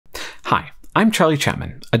I'm Charlie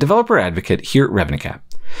Chapman, a developer advocate here at RevenueCat.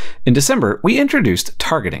 In December, we introduced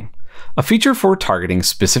targeting, a feature for targeting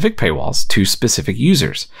specific paywalls to specific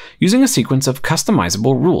users, using a sequence of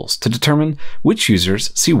customizable rules to determine which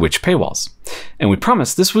users see which paywalls. And we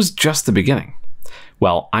promised this was just the beginning.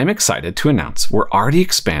 Well, I'm excited to announce we're already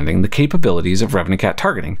expanding the capabilities of RevenueCat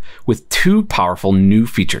Targeting with two powerful new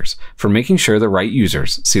features for making sure the right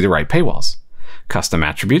users see the right paywalls: custom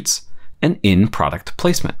attributes and in-product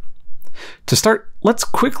placement. To start, let's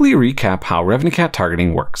quickly recap how RevenueCat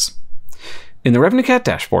Targeting works. In the RevenueCat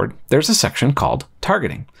dashboard, there's a section called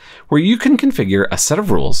Targeting, where you can configure a set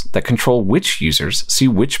of rules that control which users see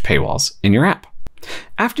which paywalls in your app.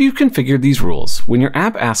 After you've configured these rules, when your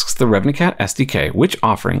app asks the RevenueCat SDK which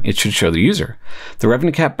offering it should show the user, the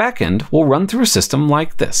RevenueCat backend will run through a system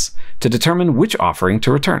like this to determine which offering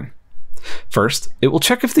to return. First, it will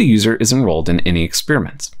check if the user is enrolled in any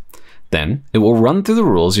experiments. Then, it will run through the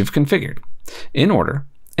rules you've configured, in order,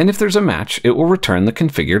 and if there's a match, it will return the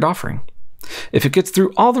configured offering. If it gets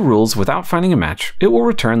through all the rules without finding a match, it will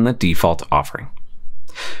return the default offering.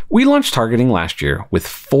 We launched targeting last year with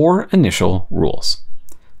 4 initial rules: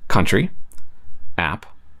 country, app,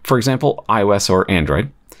 for example, iOS or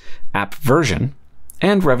Android, app version,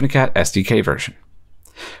 and RevenueCat SDK version.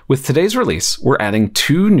 With today's release, we're adding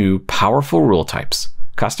 2 new powerful rule types: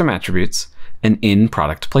 custom attributes and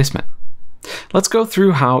in-product placement. Let's go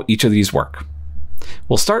through how each of these work.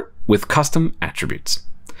 We'll start with custom attributes.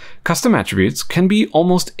 Custom attributes can be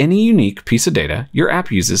almost any unique piece of data your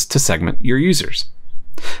app uses to segment your users.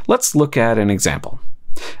 Let's look at an example.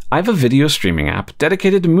 I have a video streaming app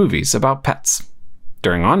dedicated to movies about pets.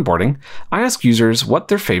 During onboarding, I ask users what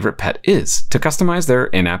their favorite pet is to customize their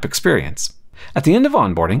in-app experience. At the end of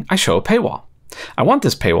onboarding, I show a paywall. I want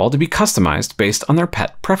this paywall to be customized based on their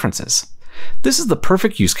pet preferences. This is the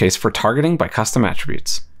perfect use case for targeting by custom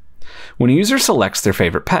attributes. When a user selects their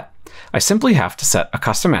favorite pet, I simply have to set a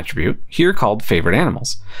custom attribute, here called favorite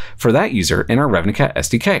animals, for that user in our RevenueCat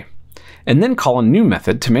SDK, and then call a new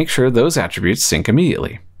method to make sure those attributes sync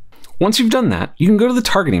immediately. Once you've done that, you can go to the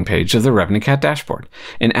targeting page of the RevenueCat dashboard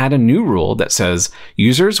and add a new rule that says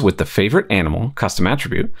users with the favorite animal custom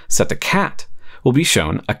attribute set to cat will be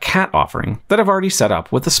shown a cat offering that I've already set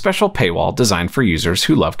up with a special paywall designed for users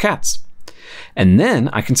who love cats. And then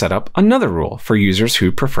I can set up another rule for users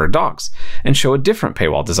who prefer dogs and show a different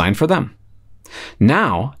paywall design for them.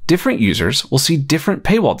 Now, different users will see different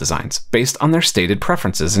paywall designs based on their stated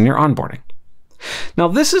preferences in your onboarding. Now,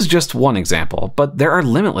 this is just one example, but there are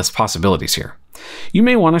limitless possibilities here. You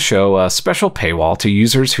may want to show a special paywall to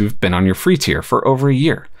users who've been on your free tier for over a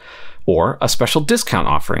year, or a special discount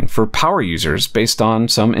offering for power users based on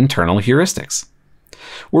some internal heuristics.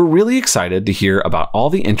 We're really excited to hear about all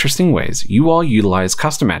the interesting ways you all utilize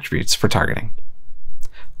custom attributes for targeting.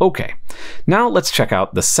 Okay, now let's check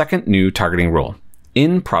out the second new targeting rule: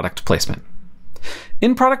 in-product placement.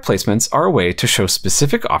 In-product placements are a way to show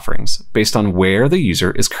specific offerings based on where the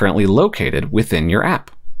user is currently located within your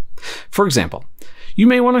app. For example, you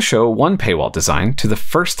may want to show one paywall design to the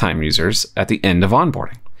first-time users at the end of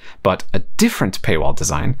onboarding, but a different paywall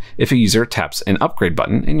design if a user taps an upgrade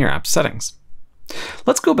button in your app settings.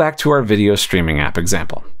 Let's go back to our video streaming app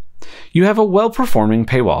example. You have a well-performing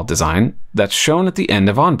paywall design that's shown at the end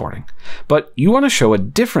of onboarding, but you want to show a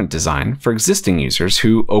different design for existing users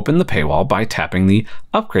who open the paywall by tapping the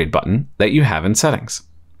upgrade button that you have in settings.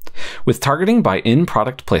 With targeting by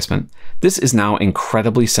in-product placement, this is now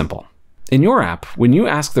incredibly simple. In your app, when you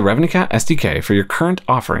ask the RevenueCat SDK for your current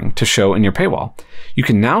offering to show in your paywall, you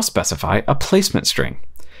can now specify a placement string.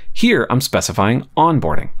 Here, I'm specifying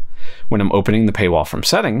onboarding. When I'm opening the paywall from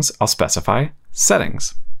settings, I'll specify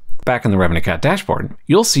settings. Back in the RevenueCat dashboard,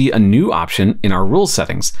 you'll see a new option in our rules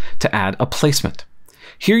settings to add a placement.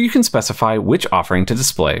 Here you can specify which offering to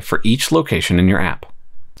display for each location in your app.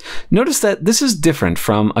 Notice that this is different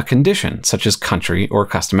from a condition such as country or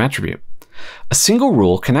custom attribute. A single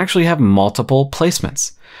rule can actually have multiple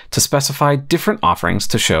placements to specify different offerings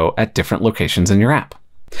to show at different locations in your app.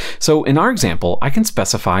 So in our example, I can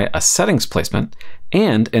specify a settings placement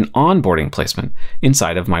and an onboarding placement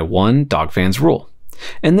inside of my one dog fans rule,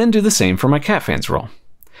 and then do the same for my cat fans rule.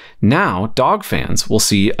 Now, dog fans will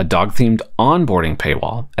see a dog-themed onboarding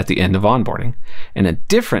paywall at the end of onboarding, and a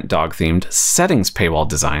different dog-themed settings paywall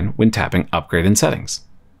design when tapping upgrade in settings.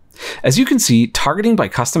 As you can see, targeting by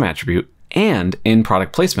custom attribute and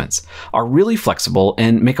in-product placements are really flexible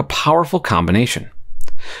and make a powerful combination.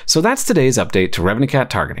 So that's today's update to RevenueCat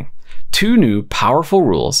Targeting, 2 new powerful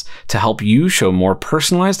rules to help you show more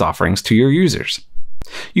personalized offerings to your users.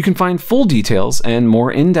 You can find full details and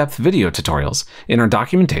more in-depth video tutorials in our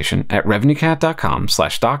documentation at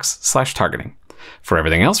revenuecat.com/docs/targeting. For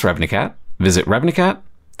everything else RevenueCat, visit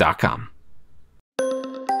revenuecat.com.